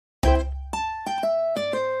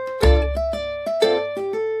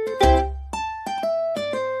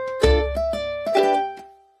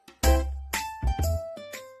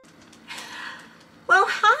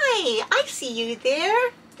you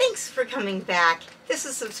there. Thanks for coming back. This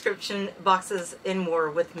is Subscription Boxes and More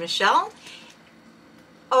with Michelle.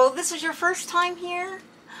 Oh, this is your first time here?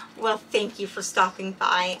 Well, thank you for stopping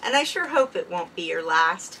by, and I sure hope it won't be your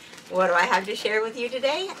last. What do I have to share with you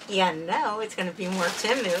today? Yeah, no, it's going to be more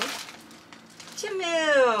Temu.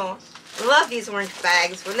 Temu! Love these orange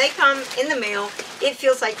bags. When they come in the mail, it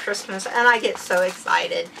feels like Christmas, and I get so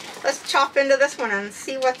excited. Let's chop into this one and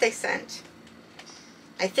see what they sent.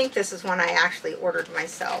 I think this is one I actually ordered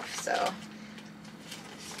myself, so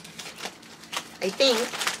I think,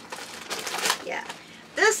 yeah.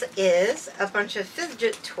 This is a bunch of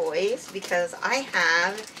fidget toys because I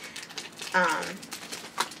have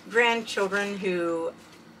grandchildren who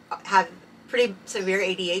have pretty severe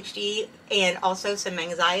ADHD and also some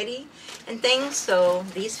anxiety and things, so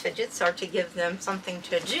these fidgets are to give them something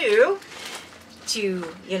to do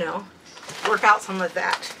to, you know, work out some of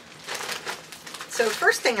that. So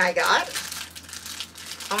first thing I got,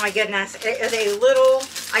 oh my goodness, it is a little,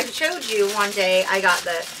 I showed you one day I got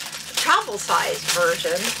the travel size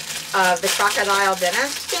version of the Crocodile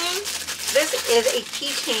Diminishing. This is a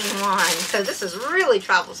keychain line, so this is really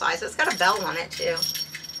travel size. It's got a bell on it too,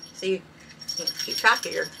 so you can keep track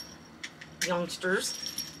of your youngsters.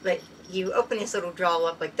 But you open this little drawer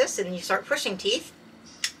up like this and you start pushing teeth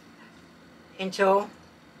until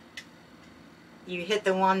you hit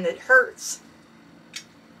the one that hurts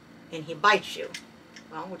and he bites you.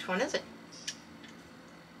 Well, which one is it?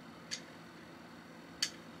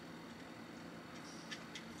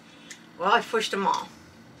 Well, I pushed them all.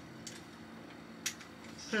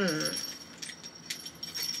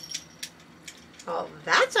 Well,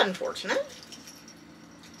 that's unfortunate.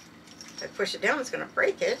 If I push it down, it's going to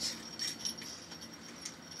break it.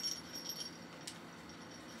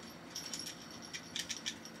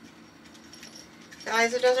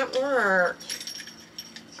 Guys, it doesn't work.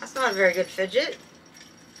 That's not a very good fidget.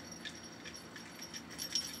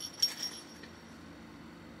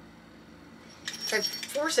 If I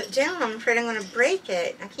force it down, I'm afraid I'm going to break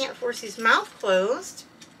it. I can't force his mouth closed.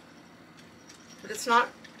 But it's not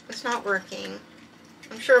working.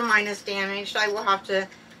 I'm sure mine is damaged. I will have to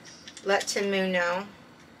let Temu know.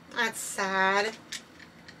 That's sad.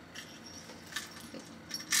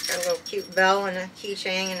 Got a little cute bell and a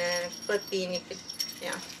keychain and a clippy, and you could,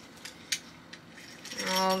 yeah.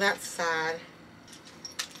 Oh, that's sad.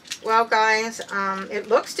 Well, guys, it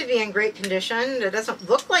looks to be in great condition. It doesn't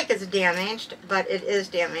look like it's damaged, but it is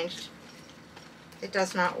damaged. It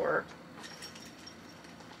does not work.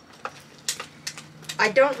 I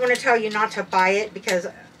don't want to tell you not to buy it because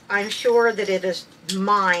I'm sure that it is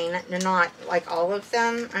mine, and not like all of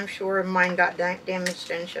them. I'm sure mine got damaged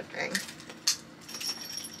in shipping.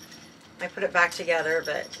 I put it back together,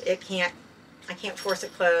 but I can't force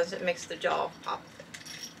it closed. It makes the jaw pop.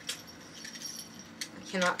 I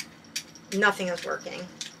cannot, nothing is working.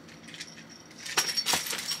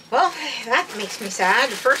 Well, that makes me sad.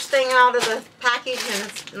 The first thing out of the package and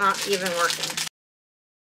it's not even working.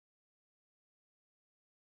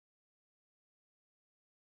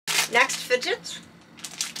 Next, fidgets.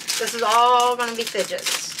 This is all going to be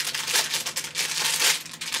fidgets.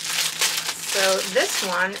 So this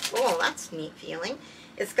one, oh, that's neat feeling.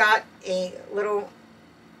 It's got a little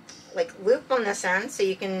like loop on this end, so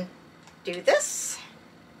you can do this.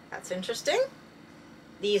 That's interesting.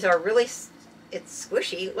 These are really, it's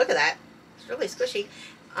squishy. Look at that. It's really squishy.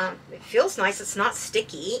 It feels nice. It's not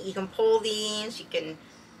sticky. You can pull these. You can,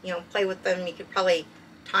 you know, play with them. You could probably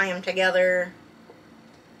tie them together.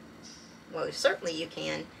 Well, certainly you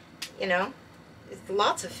can, you know. There's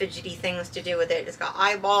lots of fidgety things to do with it. It's got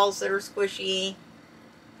eyeballs that are squishy.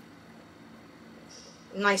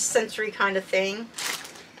 Nice sensory kind of thing.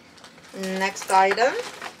 Next item.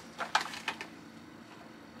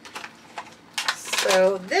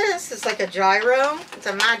 So this is like a gyro. It's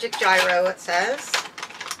a magic gyro, it says.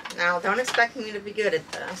 Now, don't expect me to be good at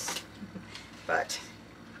this, but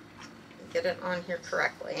get it on here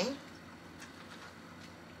correctly.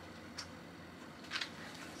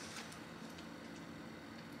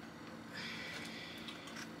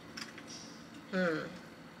 I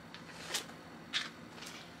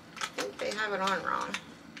think they have it on wrong.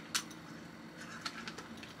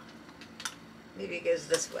 Maybe it goes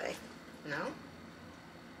this way. No?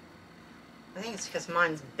 I think it's because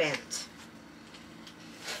mine's bent.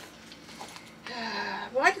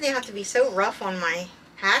 Why do they have to be so rough on my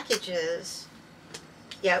packages?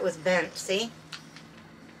 Yeah, it was bent, see?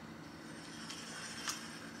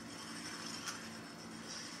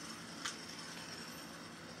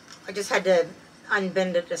 I just had to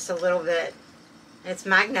unbend it just a little bit. It's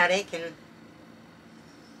magnetic, and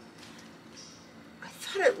I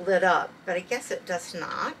thought it lit up, but I guess it does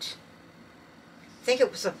not. I think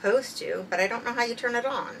it was supposed to, but I don't know how you turn it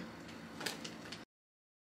on.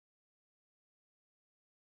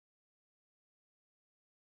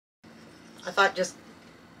 I thought just...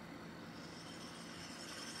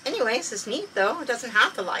 Anyways, it's neat though. It doesn't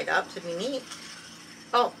have to light up to be neat.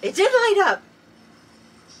 Oh, it did light up!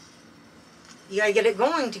 You gotta get it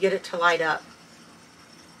going to get it to light up.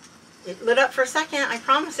 It lit up for a second, I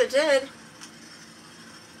promise it did.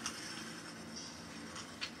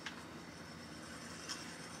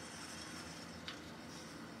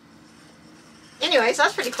 Anyways,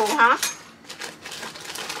 that's pretty cool, huh?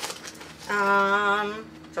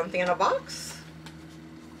 Something in a box.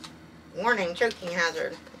 Warning, choking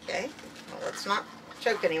hazard. Okay, well, let's not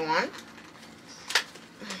choke anyone.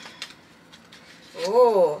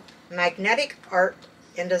 Oh, magnetic art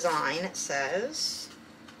and design, it says.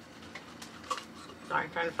 Sorry, I'm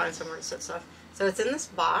trying to find somewhere to set stuff. So it's in this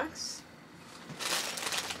box.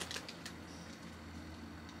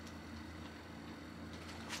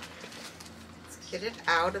 Get it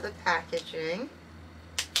out of the packaging.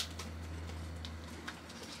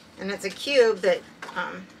 And it's a cube that,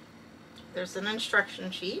 there's an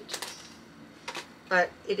instruction sheet, but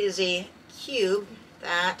it is a cube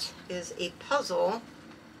that is a puzzle.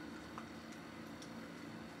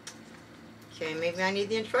 Okay, maybe I need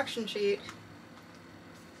the instruction sheet.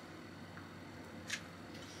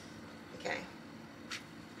 Okay.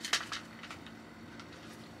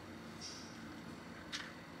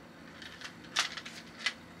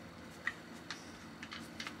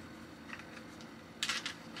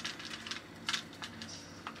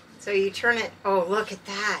 So you turn it, oh look at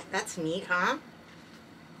that, that's neat, huh?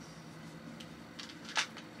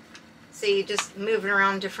 So you just move it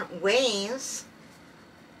around different ways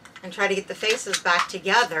and try to get the faces back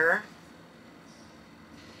together.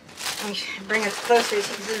 Let me bring it closer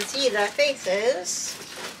so you can see the faces.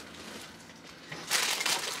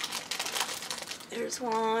 There's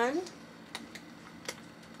one.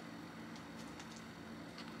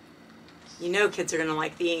 You know kids are going to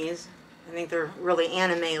like these. I think they're really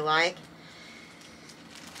anime-like.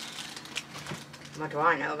 What do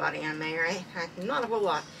I know about anime, right? Not a whole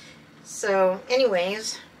lot. So,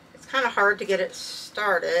 anyways, it's kind of hard to get it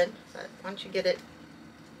started, but once you get it,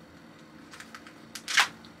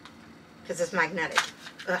 because it's magnetic.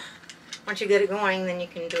 Ugh. Once you get it going, then you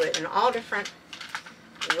can do it in all different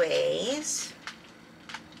ways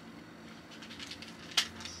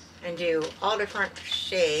and do all different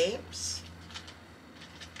shapes.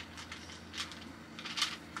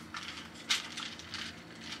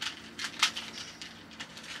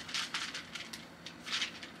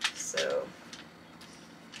 So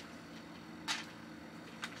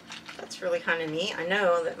that's really kind of neat. I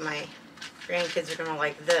know that my grandkids are going to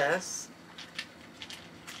like this.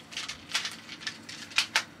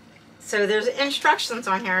 So there's instructions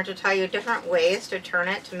on here to tell you different ways to turn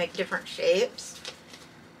it to make different shapes.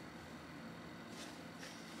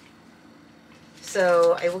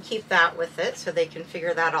 So I will keep that with it so they can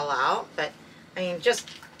figure that all out. But I mean,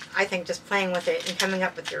 I think just playing with it and coming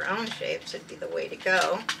up with your own shapes would be the way to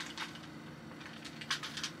go.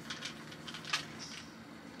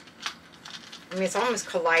 I mean, it's almost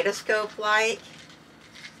kaleidoscope-like.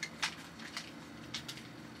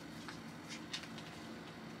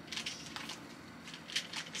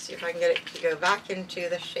 See if I can get it to go back into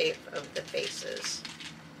the shape of the faces.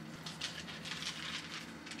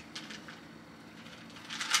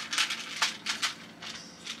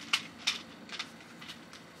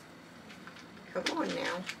 Come on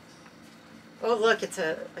now. Oh, look, it's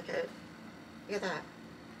look at that.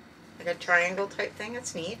 Like a triangle type thing.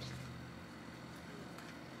 That's neat.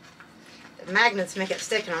 The magnets make it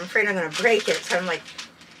stick, and I'm afraid I'm going to break it, so I'm like,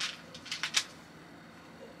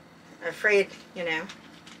 afraid, you know.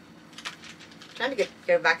 Trying to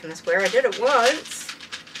go back in the square. I did it once.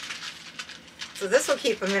 So this will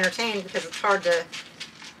keep them entertained because it's hard to,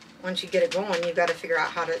 once you get it going, you've got to figure out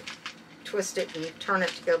how to twist it and turn it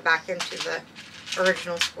to go back into the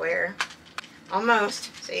original square. Almost.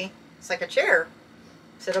 See? It's like a chair.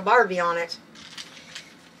 Sit a Barbie on it.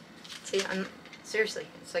 See, seriously,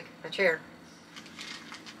 it's like a chair.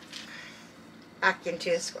 Back into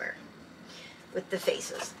the square with the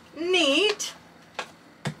faces. Neat!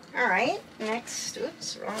 Alright, next,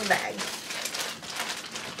 oops, wrong bag.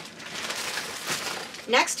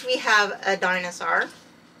 Next we have a dinosaur.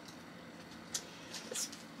 Let's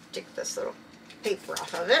take this little paper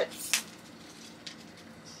off of it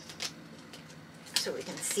so we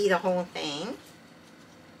can see the whole thing.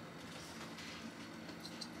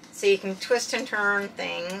 So you can twist and turn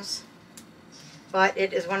things, but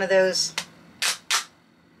it is one of those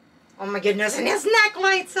Oh my goodness, and his neck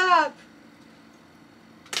lights up.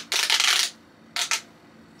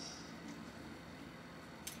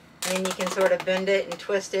 And you can sort of bend it and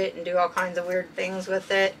twist it and do all kinds of weird things with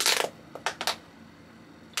it.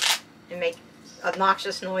 And make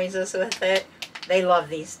obnoxious noises with it. They love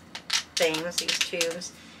these things, these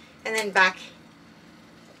tubes. And then back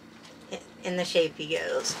in the shape he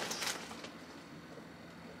goes.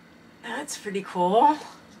 That's pretty cool.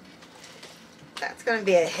 That's going to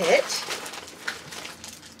be a hit.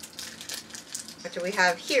 What do we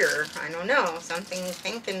have here? I don't know. Something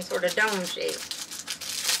pink and sort of dome shaped.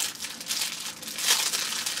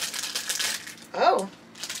 Oh.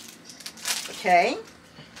 Okay.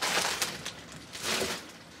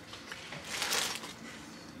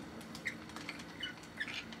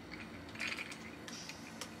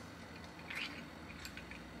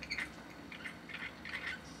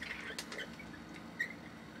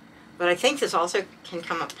 But I think this also can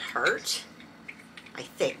come apart. I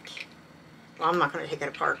think. Well, I'm not going to take it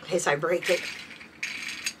apart in case I break it.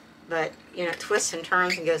 But, you know, it twists and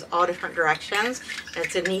turns and goes all different directions. And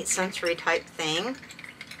it's a neat sensory type thing.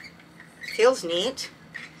 Feels neat.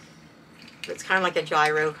 It's kind of like a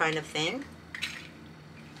gyro kind of thing.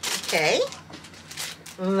 Okay.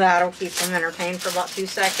 That'll keep them entertained for about 2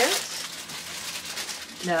 seconds.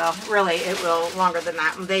 No, really, it will longer than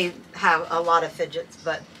that. They have a lot of fidgets,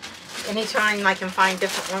 but anytime I can find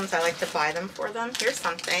different ones, I like to buy them for them. Here's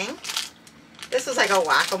something. This is like a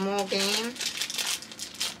whack-a-mole game.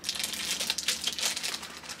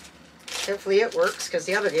 Hopefully it works, because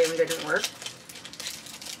the other game didn't work.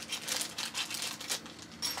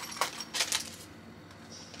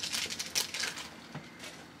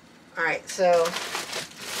 Alright, so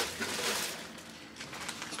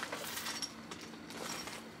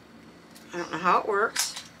I don't know how it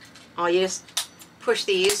works. Oh, you just push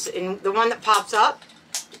these, and the one that pops up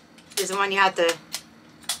is the one you have to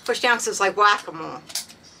push down, because it's like whack-a-mole.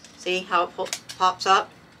 See how it pops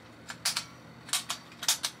up?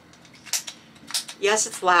 Yes,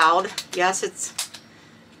 it's loud. Yes, it's,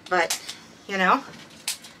 but, you know,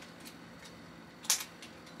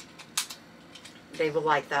 they will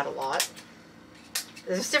like that a lot.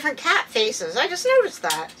 There's different cat faces. I just noticed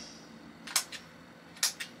that.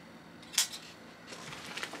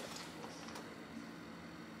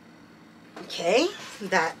 Okay,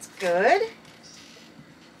 that's good.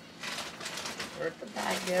 Where'd the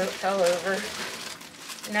bag go? It fell over.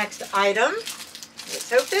 Next item.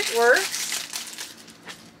 Let's hope it works.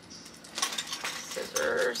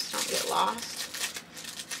 Scissors, don't get lost.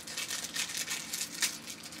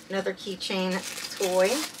 Another keychain toy.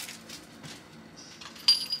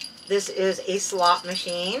 This is a slot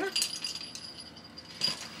machine.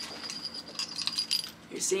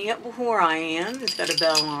 You're seeing it before I am. It's got a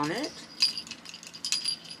bell on it.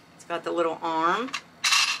 It's got the little arm.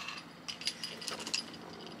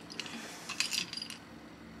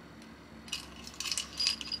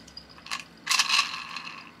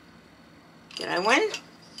 Did I win?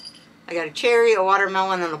 I got a cherry, a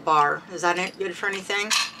watermelon, and a bar. Is that good for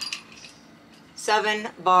anything? 7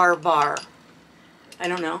 bar. I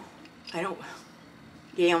don't know. I don't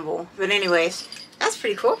gamble. But anyways, that's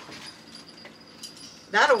pretty cool.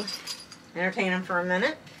 That'll entertain them for a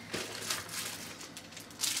minute.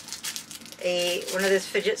 One of those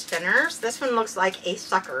fidget spinners. This one looks like a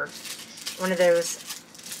sucker. One of those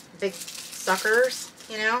big suckers,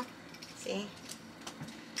 you know? See?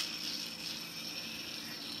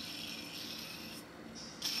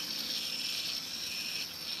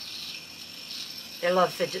 They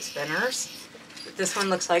love fidget spinners. But this one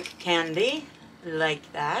looks like candy,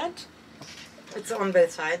 like that. It's on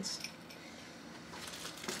both sides.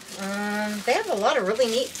 They have a lot of really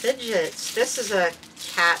neat fidgets. This is a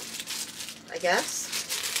cat, I guess.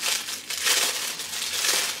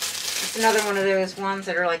 It's another one of those ones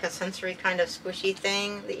that are like a sensory kind of squishy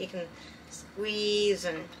thing that you can squeeze,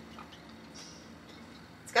 and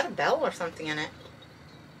it's got a bell or something in it.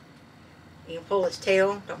 You can pull its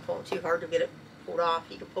tail. Don't pull it too hard to get it pulled off.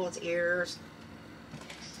 You can pull its ears.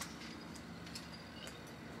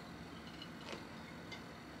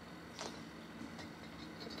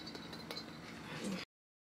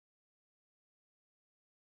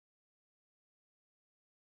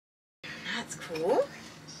 That's cool.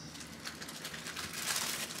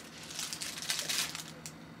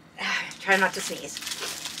 Try not to sneeze.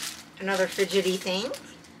 Another fidgety thing.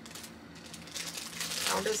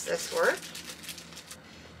 How does this work?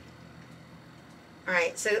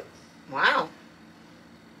 Alright, so, wow.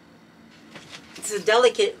 It's a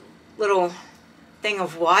delicate little thing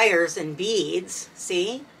of wires and beads,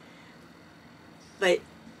 see? But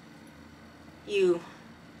you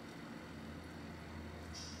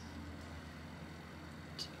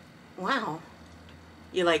wow.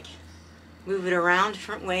 You like move it around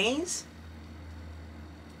different ways.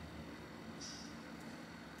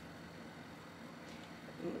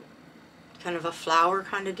 Kind of a flower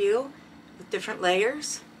kind of deal with different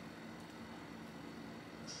layers.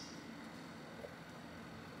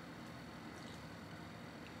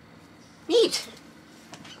 Neat.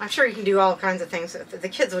 I'm sure you can do all kinds of things. The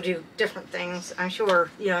kids will do different things. I'm sure,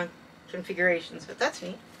 you know, configurations, but that's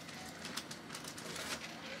neat.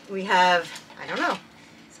 We have, I don't know,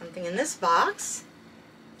 something in this box.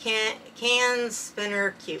 Can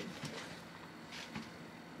spinner cube.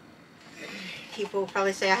 People will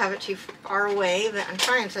probably say I have it too far away, but I'm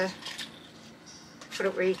trying to put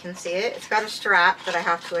it where you can see it. It's got a strap that I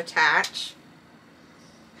have to attach.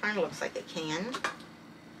 Kind of looks like a can.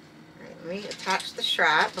 Alright, let me attach the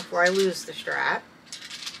strap before I lose the strap.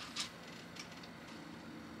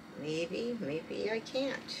 Maybe I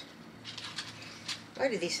can't. Why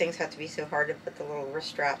do these things have to be so hard to put the little wrist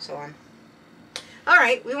straps on?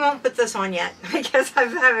 Alright, we won't put this on yet. I guess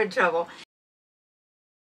I'm having trouble.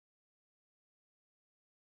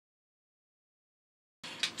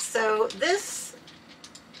 So this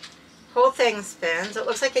whole thing spins. It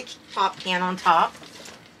looks like a pop can on top,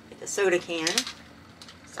 like a soda can.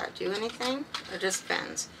 Does that do anything? Or just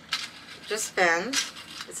spins? It just spins.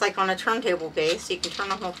 It's like on a turntable base. You can turn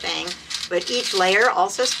the whole thing, but each layer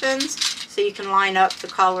also spins, so you can line up the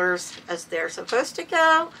colors as they're supposed to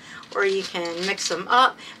go, or you can mix them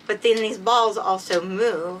up. But then these balls also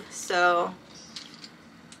move, so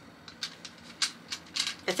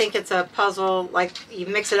I think it's a puzzle, like you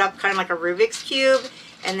mix it up kind of like a Rubik's Cube,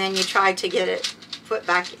 and then you try to get it put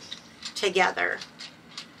back together.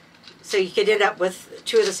 So you could end up with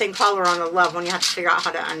two of the same color on a level, and you have to figure out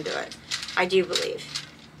how to undo it. I do believe.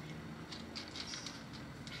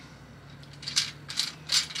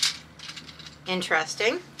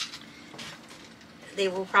 Interesting. They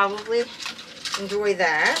will probably enjoy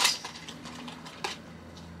that.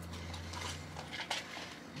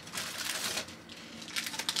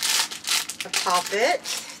 A pop-it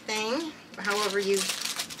thing, however you,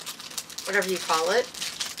 whatever you call it.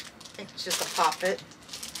 I think it's just a pop-it.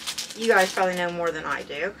 You guys probably know more than I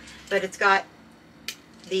do, but it's got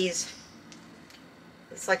these,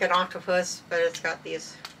 it's like an octopus, but it's got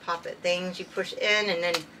these pop-it things you push in and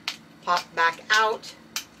then pop back out.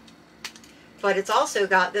 But it's also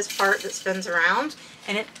got this part that spins around,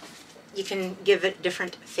 and it, you can give it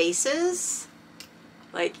different faces.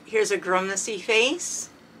 Like here's a grimacy face.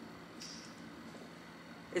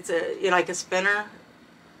 It's a, you know, like a spinner,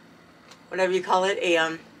 whatever you call it,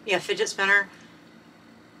 a yeah, fidget spinner.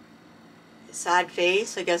 Sad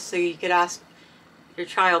face, I guess, so you could ask your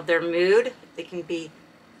child their mood. They can be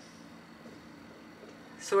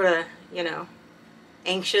sort of, you know,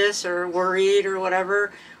 anxious or worried or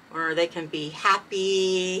whatever, or they can be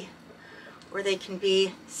happy, or they can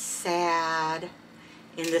be sad.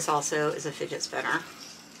 And this also is a fidget spinner.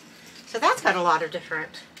 So that's got a lot of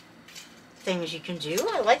different things you can do.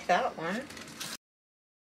 I like that one.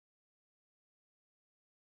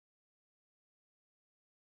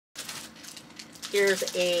 Here's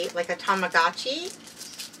a, like a Tamagotchi.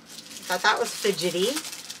 Thought that was fidgety,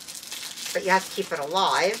 but you have to keep it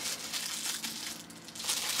alive.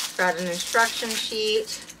 Got an instruction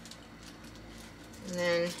sheet, and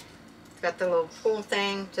then got the little pull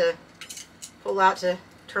thing to pull out to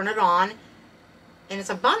turn it on, and it's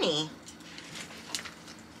a bunny.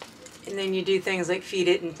 And then you do things like feed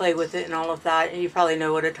it and play with it and all of that, and you probably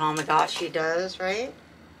know what a Tamagotchi does, right?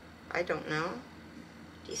 I don't know.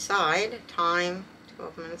 Decide, time,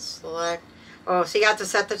 12 minutes, select. Oh, so you have to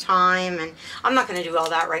set the time, and I'm not going to do all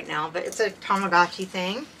that right now, but it's a Tamagotchi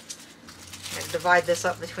thing. I divide this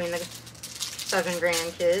up between the 7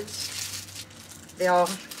 grandkids. They all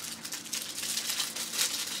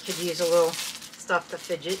could use a little stuff to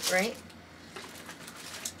fidget, right?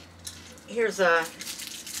 Here's a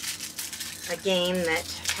game that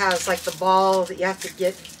has like the ball that you have to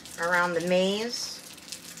get around the maze.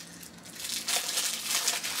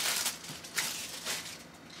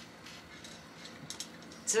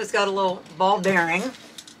 So it's got a little ball bearing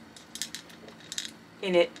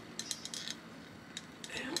in it.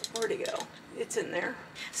 Where'd it go? It's in there.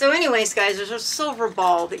 So anyways, guys, there's a silver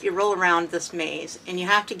ball that you roll around this maze, and you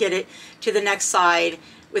have to get it to the next side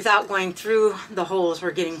without going through the holes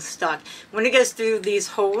or getting stuck. When it goes through these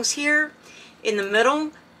holes here in the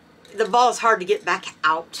middle, the ball is hard to get back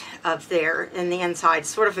out of there in the inside. It's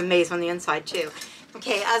sort of a maze on the inside too.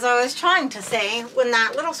 Okay, as I was trying to say, when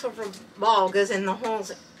that little silver ball goes in the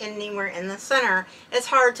holes anywhere in the center, it's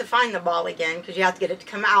hard to find the ball again because you have to get it to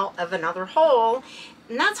come out of another hole.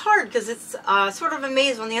 And that's hard because it's sort of a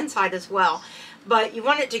maze on the inside as well. But you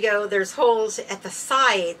want it to go, there's holes at the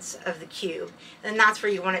sides of the cube, and that's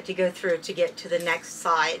where you want it to go through to get to the next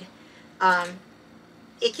side.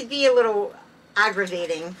 It can be a little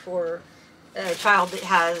aggravating for a child that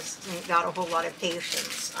hasn't got a whole lot of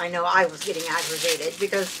patience. I know I was getting aggravated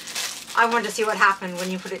because I wanted to see what happened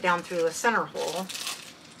when you put it down through a center hole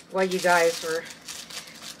while you guys were,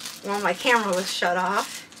 while my camera was shut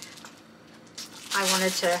off. I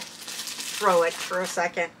wanted to throw it for a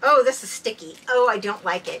second. Oh, this is sticky. Oh, I don't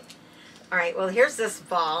like it. All right, well, here's this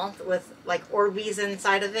ball with like Orbeez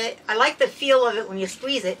inside of it. I like the feel of it when you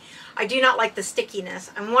squeeze it. I do not like the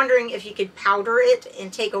stickiness. I'm wondering if you could powder it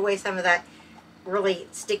and take away some of that really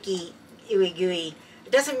sticky, ooey gooey.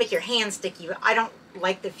 It doesn't make your hands sticky, but I don't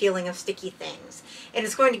like the feeling of sticky things. And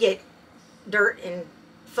it's going to get dirt and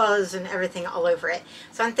fuzz and everything all over it.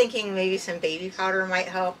 So I'm thinking maybe some baby powder might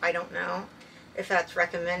help. I don't know if that's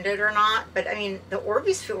recommended or not, but I mean, the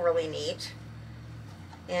Orbeez feel really neat.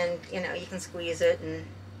 And, you know, you can squeeze it and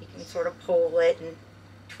you can sort of pull it and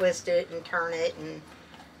twist it and turn it, and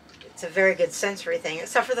it's a very good sensory thing,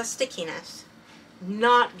 except for the stickiness.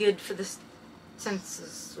 Not good for the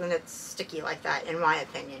senses when it's sticky like that, in my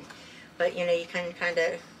opinion. But, you know, you can kind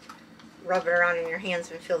of rub it around in your hands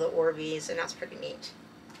and feel the Orbeez, and that's pretty neat.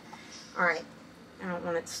 Alright, I don't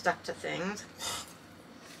want it stuck to things.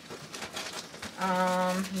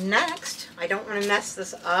 Next, I don't want to mess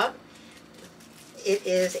this up. It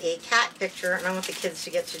is a cat picture, and I want the kids to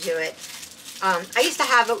get to do it. I used to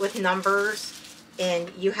have it with numbers,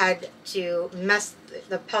 and you had to mess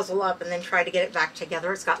the puzzle up and then try to get it back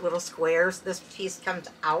together. It's got little squares. This piece comes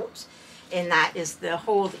out, and that is the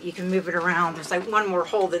hole that you can move it around. There's like one more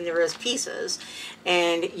hole than there is pieces,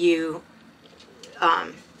 and you, let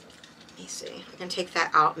me see, I can take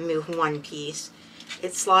that out and move one piece.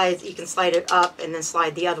 It slides, you can slide it up and then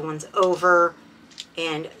slide the other ones over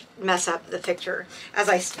and mess up the picture. As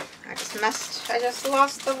I just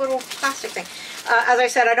lost the little plastic thing. As I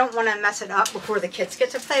said, I don't want to mess it up before the kids get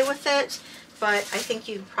to play with it, but I think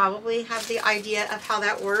you probably have the idea of how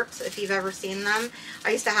that works if you've ever seen them.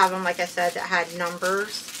 I used to have them, like I said, that had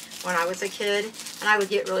numbers when I was a kid, and I would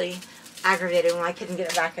get really aggravated when I couldn't get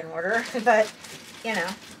it back in order, but, you know,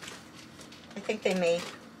 I think they may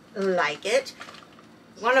like it.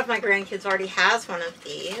 One of my grandkids already has one of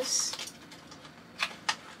these.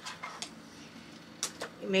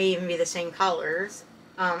 It may even be the same colors.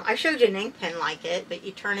 I showed you an ink pen like it, but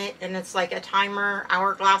you turn it and it's like a timer,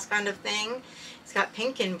 hourglass kind of thing. It's got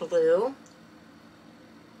pink and blue.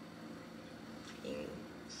 You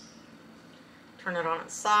turn it on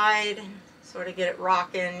its side, sort of get it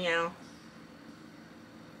rocking, you know.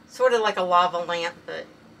 Sort of like a lava lamp, but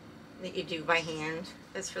that you do by hand.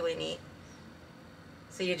 It's really neat.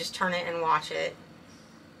 So you just turn it and watch it,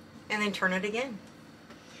 and then turn it again.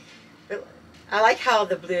 But I like how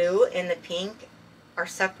the blue and the pink are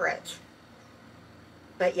separate,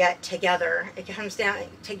 but yet together. It comes down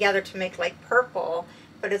together to make like purple,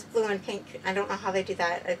 but it's blue and pink. I don't know how they do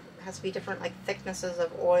that. It has to be different like thicknesses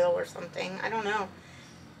of oil or something. I don't know.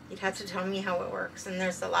 You'd have to tell me how it works. And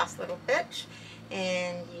there's the last little pitch,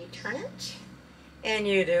 and you turn it, and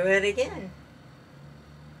you do it again.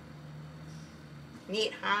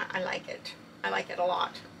 Neat, huh? I like it. I like it a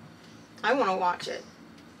lot. I want to watch it.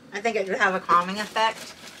 I think it would have a calming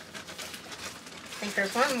effect. I think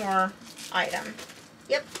there's one more item.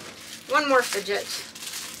 Yep, one more fidget.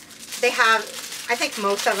 They have, I think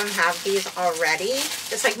most of them have these already.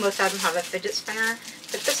 Just like most of them have a fidget spinner.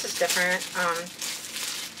 But this is different.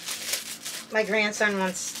 My grandson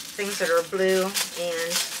wants things that are blue,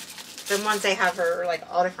 and the ones they have are like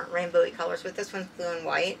all different rainbowy colors, but this one's blue and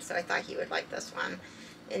white, so I thought he would like this one.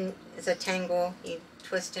 And it's a tangle. You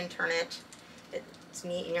twist and turn it. It's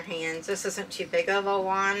neat in your hands. This isn't too big of a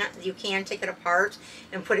one. You can take it apart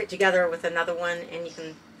and put it together with another one, and you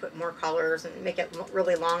can put more colors and make it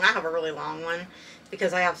really long. I have a really long one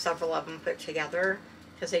because I have several of them put together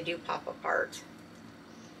because they do pop apart.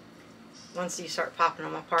 Once you start popping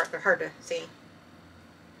them apart, they're hard to see,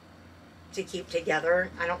 to keep together.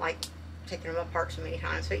 I don't like taking them apart so many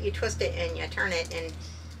times, but you twist it and you turn it, and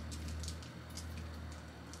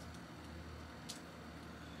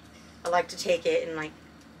I like to take it and like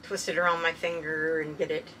twist it around my finger and get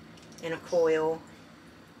it in a coil.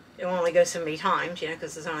 It will only go so many times, you know,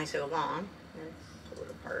 because it's only so long, and pull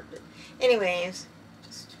it apart. But anyways,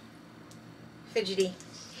 just fidgety.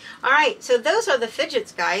 Alright, so those are the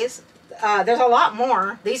fidgets, guys. There's a lot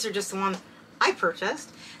more. These are just the ones I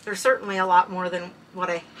purchased. There's certainly a lot more than what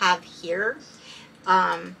I have here.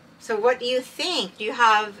 So what do you think? Do you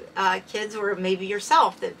have kids or maybe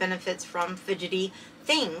yourself that benefits from fidgety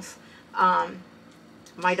things.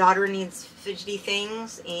 My daughter needs fidgety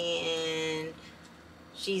things, and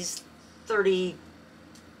she's 33,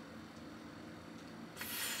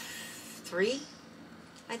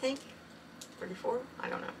 I think. 34? I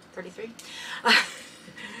don't know. 33?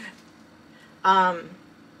 I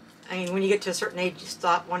mean, when you get to a certain age, you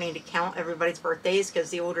stop wanting to count everybody's birthdays, because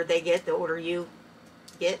the older they get, the older you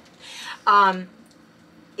get. And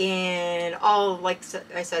all, like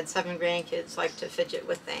I said, 7 grandkids like to fidget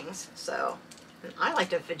with things. So, and I like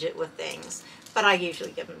to fidget with things, but I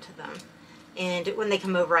usually give them to them. And when they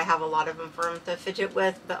come over, I have a lot of them for them to fidget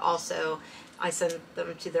with, but also I send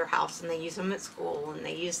them to their house, and they use them at school, and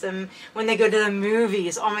they use them when they go to the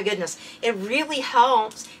movies. Oh my goodness. It really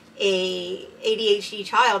helps a ADHD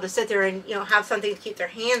child to sit there and, you know, have something to keep their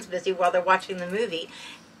hands busy while they're watching the movie.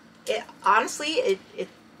 Honestly,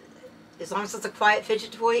 as long as it's a quiet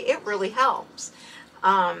fidget toy, it really helps.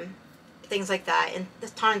 Things like that. And the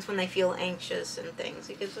times when they feel anxious and things,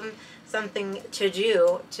 it gives them something to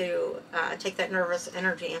do to take that nervous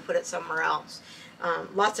energy and put it somewhere else.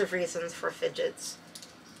 Lots of reasons for fidgets.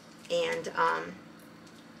 And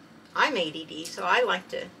I'm ADD, so I like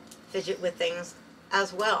to fidget with things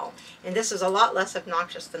as well. And this is a lot less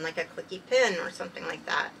obnoxious than like a clicky pen or something like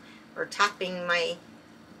that, or tapping my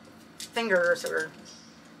fingers or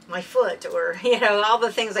my foot, or, you know, all the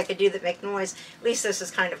things I could do that make noise. At least this is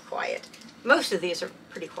kind of quiet. Most of these are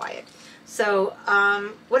pretty quiet. So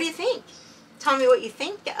what do you think? Tell me what you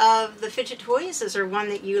think of the fidget toys. Is there one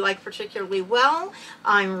that you like particularly well?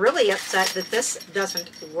 I'm really upset that this doesn't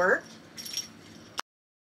work.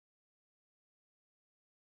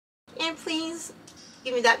 And please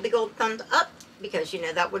give me that big old thumbs up, because you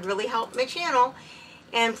know that would really help my channel.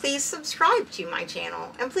 And please subscribe to my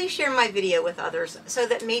channel, and please share my video with others so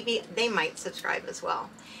that maybe they might subscribe as well.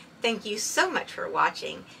 Thank you so much for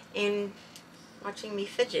watching, and watching me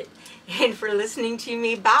fidget, and for listening to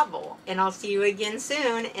me babble. And I'll see you again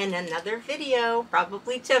soon in another video,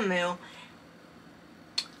 probably Temu.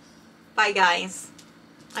 Bye guys.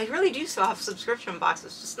 I really do still have subscription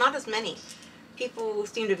boxes, just not as many. People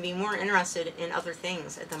seem to be more interested in other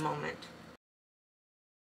things at the moment.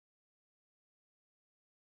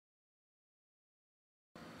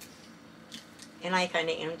 And I kind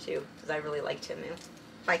of am too, because I really like Temu.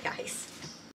 Bye guys.